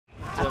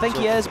think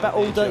he is a bit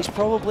older. He's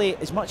probably,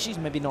 as much as he's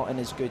maybe not in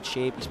as good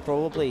shape, he's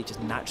probably just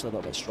naturally a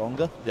little bit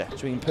stronger. Yeah.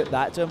 So we can put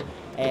that to him.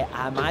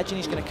 I imagine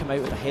he's going to come out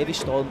with a heavy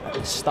storm at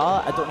the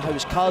start. I don't know how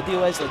his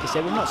cardio is. Like I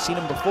said, we've not seen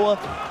him before.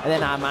 And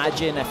then I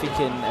imagine if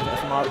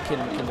Mark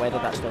can weather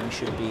that storm, he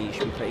should be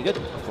pretty good.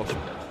 Of course.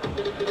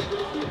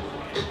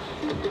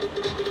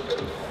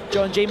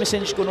 John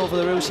Jameson just going over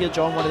the rules here.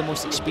 John, one of the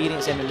most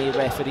experienced MMA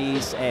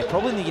referees,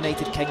 probably in the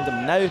United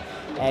Kingdom now.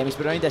 He's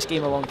been around this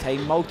game a long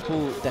time,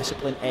 multiple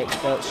discipline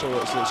expert, so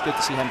it's good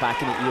to see him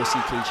back in the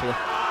EOC cage here.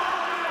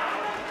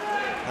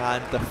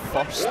 And the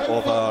first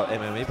of our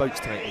MMA bouts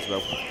tonight as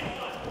well.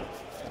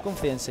 Going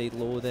for the inside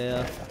low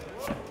there.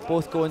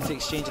 Both going to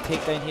exchange a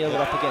takedown here. We're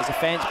up against the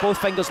fence. Both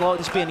fingers locked.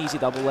 This will be an easy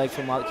double leg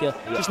from Mark here.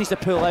 Just needs to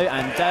pull out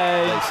and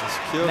down. Nice and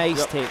secure.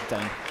 Nice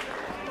takedown.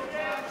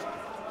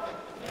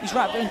 He's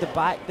wrapped around the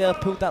back there,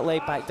 pulled that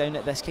leg back down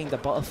at this kind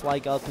of butterfly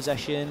guard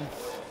position.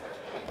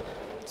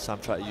 Sam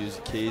trying to use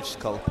the cage,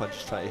 collar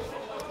punch, try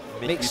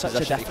to Makes such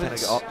a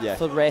difference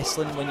for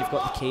wrestling when you've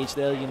got the cage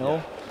there, you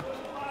know.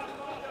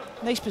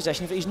 Nice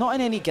position. He's not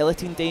in any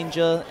guillotine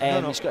danger.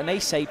 No. He's got a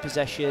nice side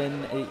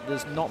position.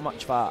 There's not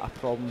much of a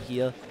problem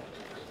here.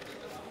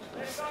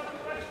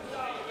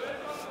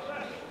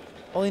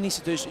 All he needs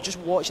to do is just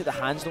watch that the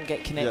hands don't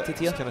get connected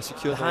here. Kind of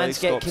secure the hands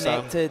get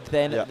connected,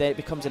 then it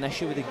becomes an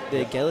issue with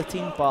the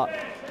guillotine. But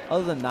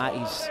other than that,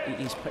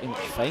 he's pretty much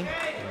fine.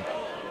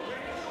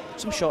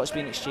 Some shots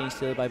being exchanged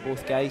here by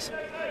both guys,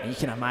 and you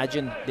can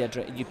imagine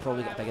you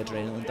probably get a big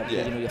adrenaline dump.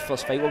 You know, your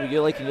first fight. What were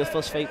you like in your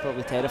first fight?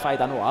 Probably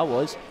terrified. I know I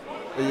was.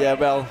 Yeah,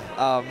 well,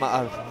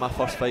 my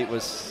first fight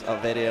was at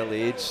a very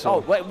early age. So. Oh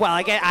well,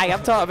 I'm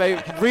talking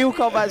about real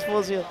combat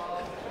sports here.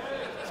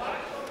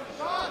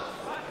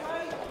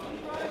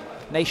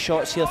 Nice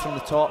shots here from the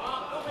top.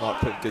 Mark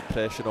putting good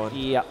pressure on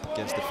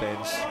against the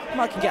fence.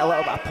 Mark can get a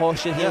little bit of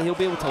posture here. He'll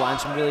be able to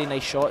land some really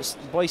nice shots.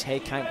 The boy's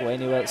head can't go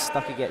anywhere. It's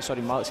stuck against,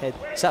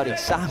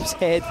 Sam's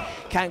head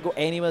can't go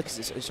anywhere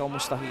because it's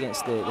almost stuck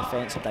against the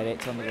fence or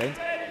directly on the ground.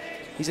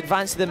 He's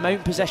advanced to the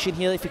mount position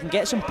here. If he can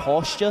get some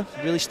posture,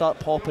 really start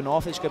popping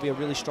off, it's going to be a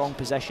really strong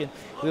position.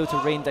 We'll be able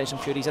to rain down some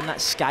fury. He's in that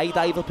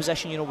skydiver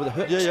position, you know, with the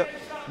hooks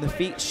and the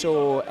feet,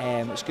 so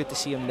it's good to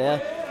see him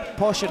there.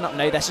 Posturing up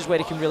now, this is where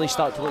he can really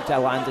start to look to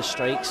land his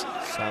strikes.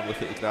 Sam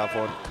look at the grab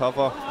on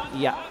cover.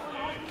 Yeah.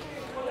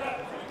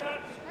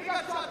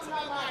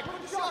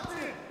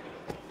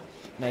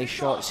 Nice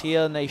shots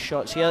here, nice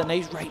shots here.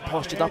 Nice right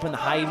postured up in the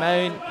high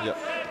mount. Yep.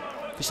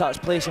 If he starts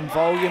placing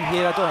volume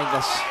here, I don't think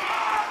this...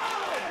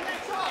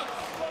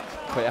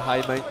 Quite a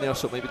high mount there,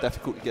 so it might be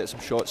difficult to get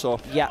some shots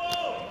off. Yeah.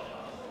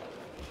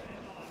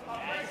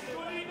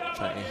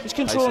 He's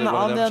controlling the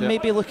arm there,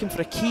 maybe looking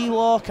for a key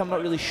lock. I'm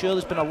not really sure.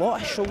 There's been a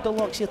lot of shoulder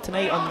locks here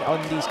tonight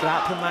on these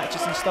grappling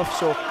matches and stuff,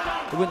 so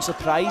it wouldn't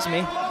surprise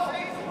me.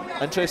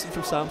 Interesting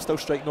from Sam, still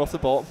striking off the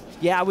bottom.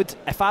 Yeah, I would.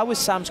 If I was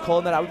Sam's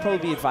corner, I would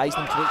probably be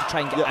advising him to look to try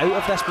and get out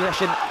of this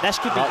position. This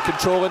could be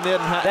controlling there,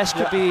 and this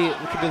could be.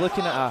 We could be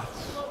looking at a.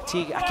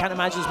 I can't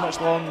imagine there's much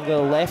longer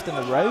left in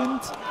the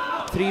round.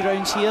 3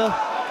 rounds here.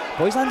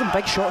 Boy's landing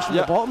big shots from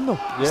the bottom though.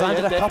 He's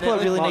landed a couple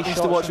of really nice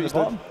shots to watch from the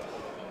bottom.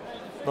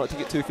 Not to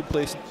get too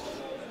complacent.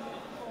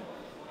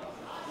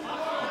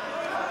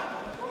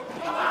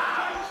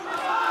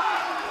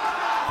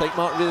 I think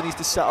Mark really needs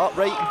to sit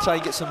upright and try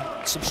and get some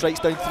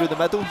strikes down through the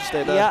middle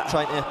instead of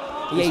trying to.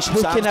 Yeah, he's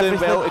hooking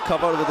everything. Well to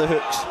cover with the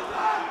hooks.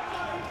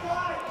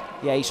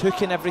 Yeah, he's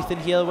hooking everything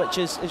here, which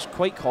is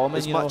quite common.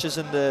 As much as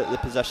in the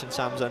position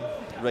Sam's in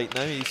right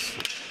now, he's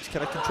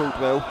kind of controlled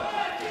well.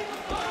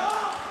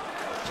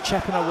 He's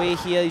chipping away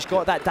here. He's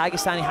got that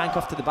Dagestani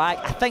handcuff to the back.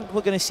 I think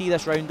we're going to see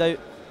this round out.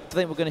 I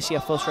think we're going to see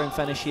a first round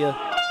finish here.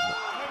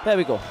 There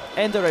we go.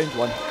 End of round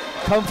 1.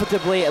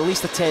 Comfortably, at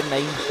least a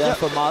 10-9 there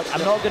for Mark.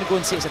 I'm not going to go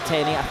and say it's a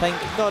 10-8. I think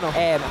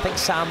I think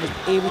Sam was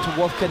able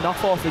to work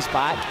enough off his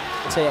back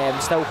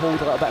to still hold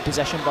a little bit of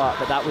position, but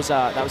that was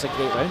a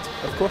great round.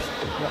 Of course.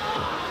 Yep.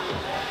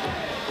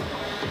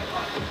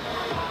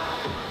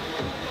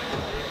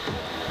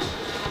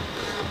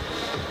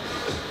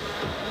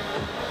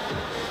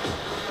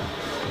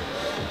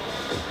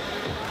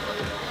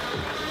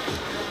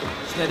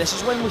 Now this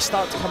is when we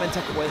start to come into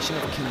a question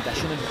of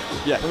conditioning.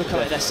 Yeah. When we come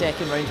into this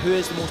second round, who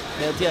is the most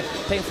prepared here?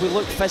 I think if we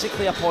look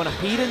physically upon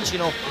appearance, you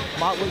know,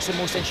 Mark looks the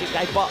most in shape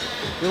guy, but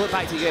we look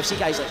back to the UFC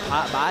guys like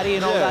Pat Barry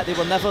and all that, they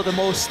were never the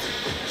most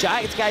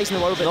jacked guys in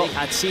the world, but they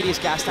had serious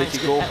gas tanks to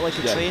hit like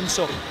a train,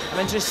 so I'm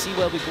interested to see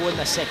where we go in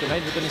this second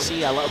round. We're going to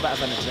see a little bit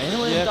of an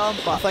adrenaline dump.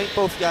 But I think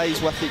both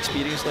guys with the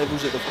experience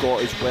levels that they've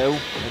got as well,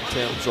 in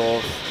terms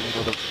of,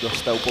 you know, they're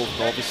still both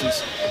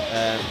novices.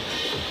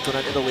 Going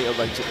into the later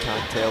rounds, it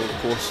can't tell, of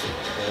course.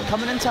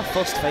 Coming into a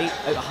first fight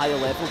at a higher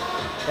level,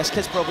 this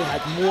kid's probably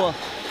had more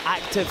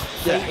active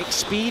fight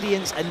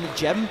experience in the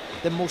gym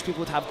than most people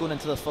would have going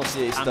into their first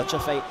amateur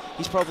fight.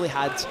 He's probably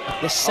had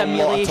the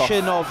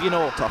simulation of, you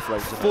know,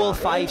 4,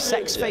 5,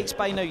 6 fights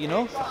by now, you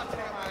know.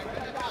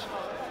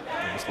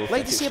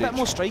 Like to see a bit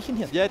more striking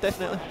here. Yeah,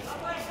 definitely.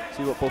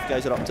 See what both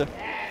guys are up to.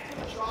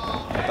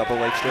 Double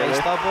leg straight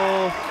away.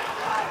 Double.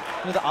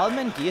 You know, the arm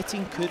and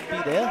guillotine could be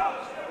there.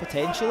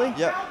 potentially.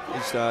 Yeah,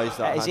 he's that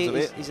hands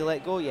away. Is he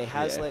let go? Yeah, he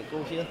has let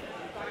go here.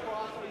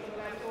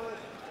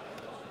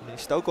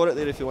 He's still got it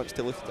there if he wants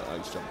to look at that.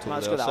 He's jumped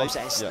over the other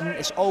side.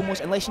 It's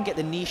almost, unless you can get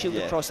the knee shield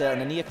across there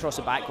and the knee across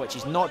the back, which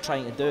he's not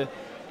trying to do,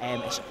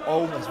 it's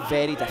almost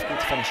very difficult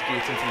to finish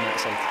guillotine from that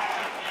side.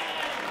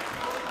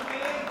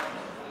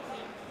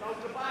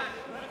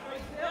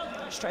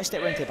 Just try to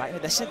step round to the back. Now,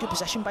 this is a good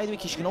position, by the way,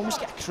 because you can almost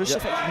get a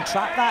crucifix. You can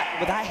trap that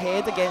with that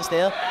head against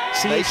there.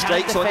 See, nice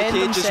strikes on the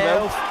cage as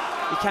well.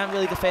 He can't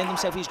really defend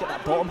himself. He's got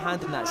that bottom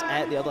hand, and that's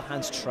it. The other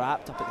hand's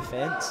trapped up at the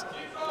fence.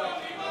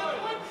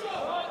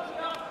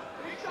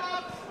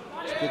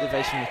 It's good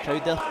advice from the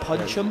crowd there.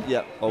 Punch him.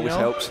 Yeah, always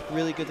helps.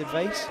 Really good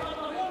advice.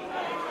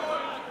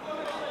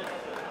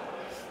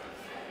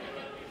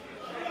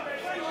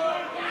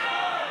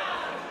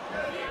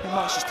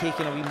 Mark's just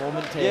taking a wee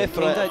moment to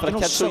for a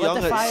kid so young,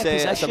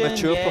 it's a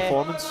mature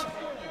performance.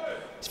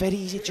 It's very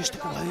easy just to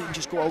go out and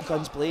just go all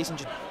guns blazing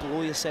and just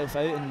blow yourself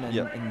out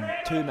in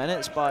 2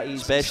 minutes, but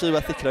he's especially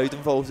with the crowd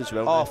involved as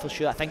well. Oh, for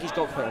sure. I think he's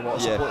got quite a lot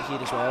of support here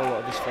as well, a lot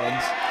of his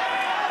friends.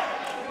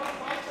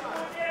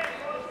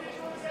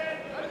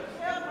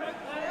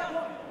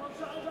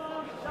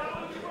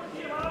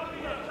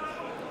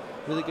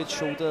 Really good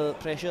shoulder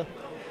pressure.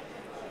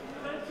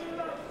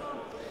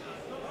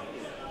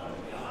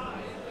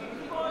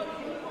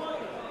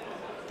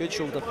 Good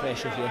shoulder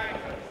pressure here.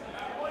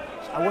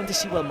 I want to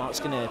see where Mark's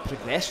going to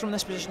progress from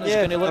this position. He's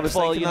going to look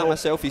for, you know,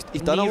 myself. He's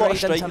done a lot of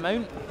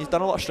striking. He's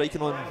done a lot of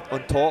striking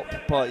on top,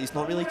 but he's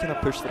not really kind of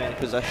pushed for any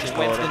position. Just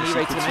went for the knee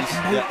right to the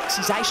mount.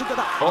 He's actually got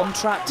that arm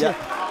trapped here.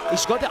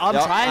 He's got the arm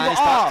triangle.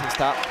 And he's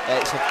tapped.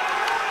 Excellent.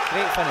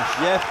 Great finish.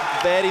 Yeah,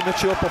 very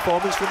mature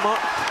performance from Mark.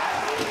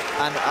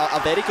 And a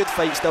very good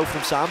fight still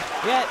from Sam.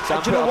 Yeah,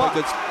 Sam do you know what?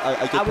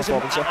 A good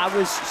performance. I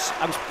was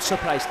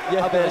surprised.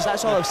 Yeah,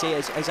 that's all I'll say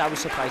is I was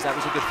surprised. That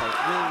was a good fight.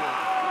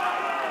 Really.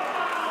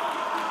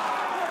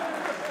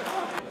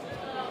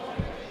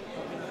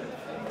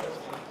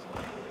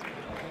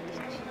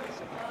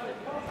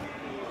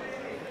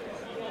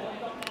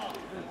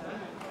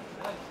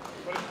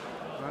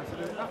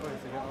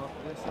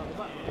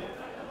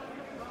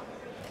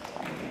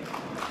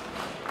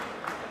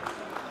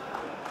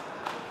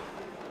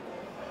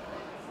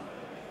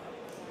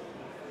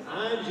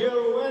 And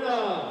your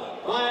winner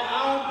by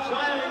arm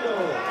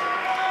triangle,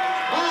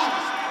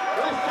 Wasallas!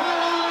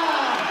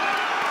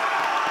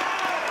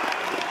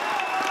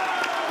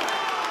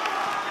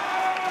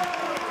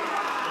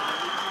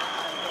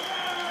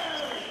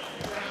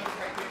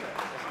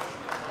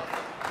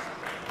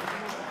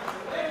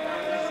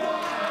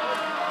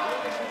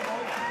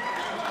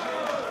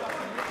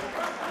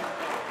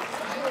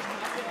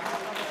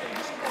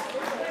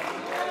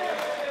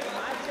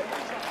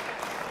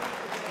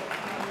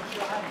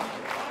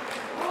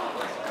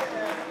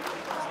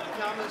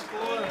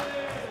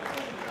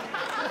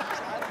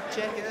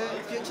 Check it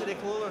out, get to the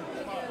corner.